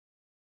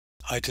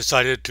I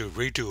decided to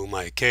redo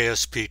my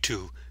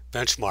KSP2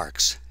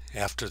 benchmarks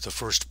after the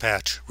first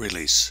patch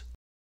release.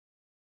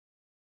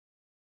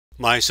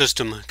 My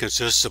system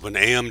consists of an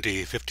AMD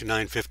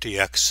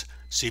 5950X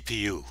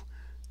CPU,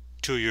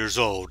 2 years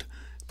old,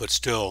 but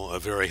still a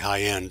very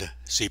high-end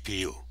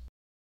CPU.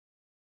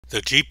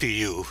 The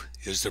GPU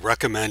is the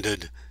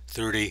recommended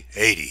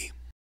 3080.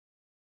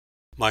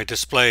 My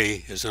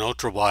display is an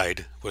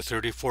ultra-wide with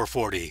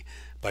 3440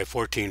 by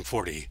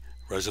 1440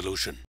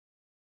 resolution.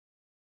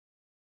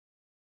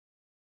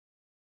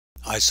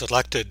 I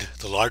selected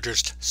the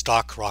largest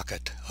stock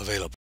rocket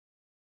available.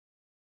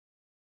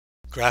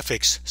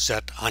 Graphics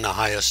set on the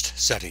highest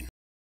setting.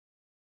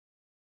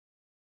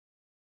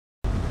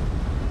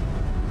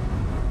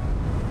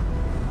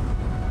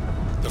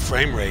 The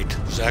frame rate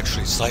was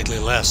actually slightly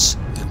less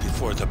than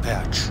before the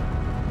patch.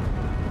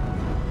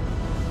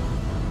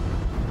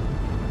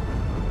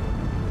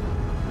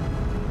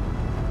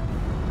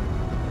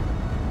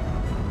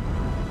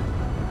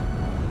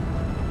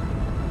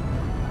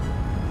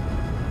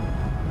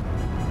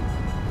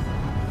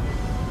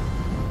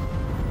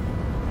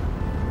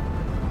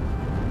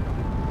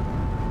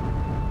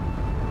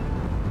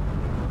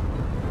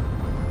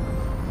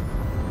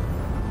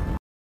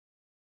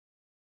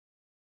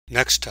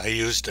 Next, I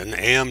used an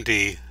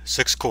AMD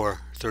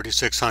 6-core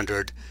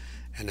 3600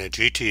 and a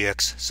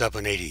GTX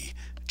 780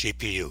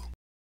 GPU.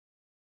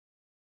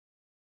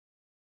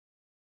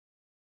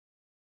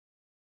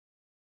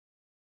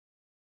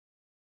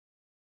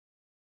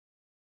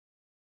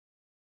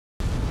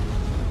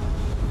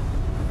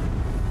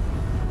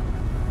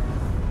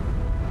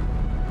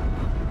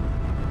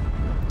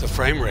 The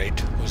frame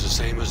rate was the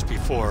same as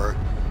before.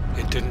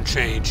 It didn't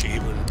change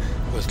even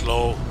with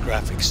low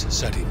graphics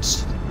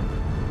settings.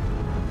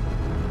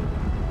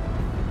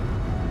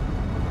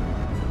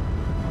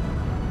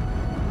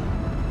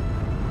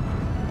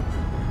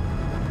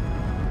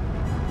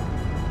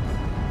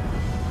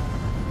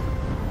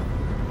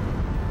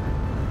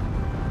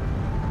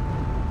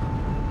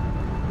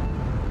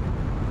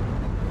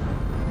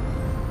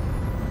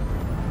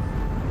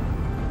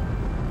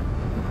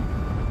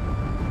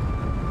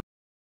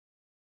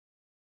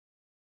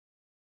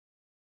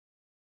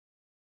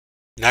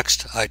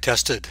 Next, I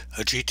tested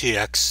a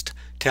GTX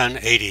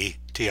 1080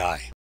 Ti.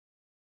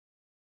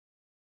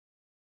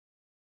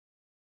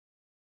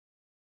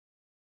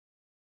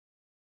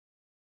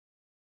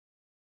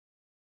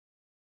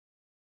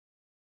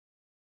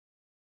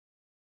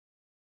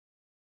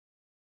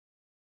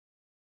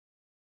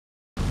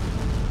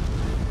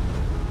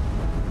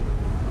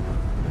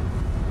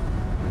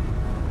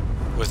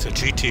 With the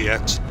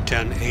GTX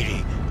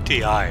 1080 Ti,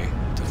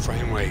 the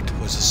frame rate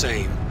was the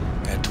same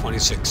at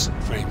 26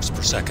 frames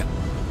per second.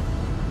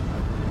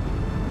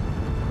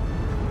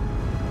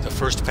 The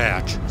first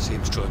patch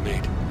seems to have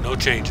made no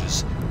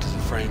changes to the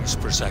frames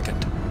per second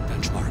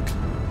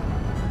benchmark.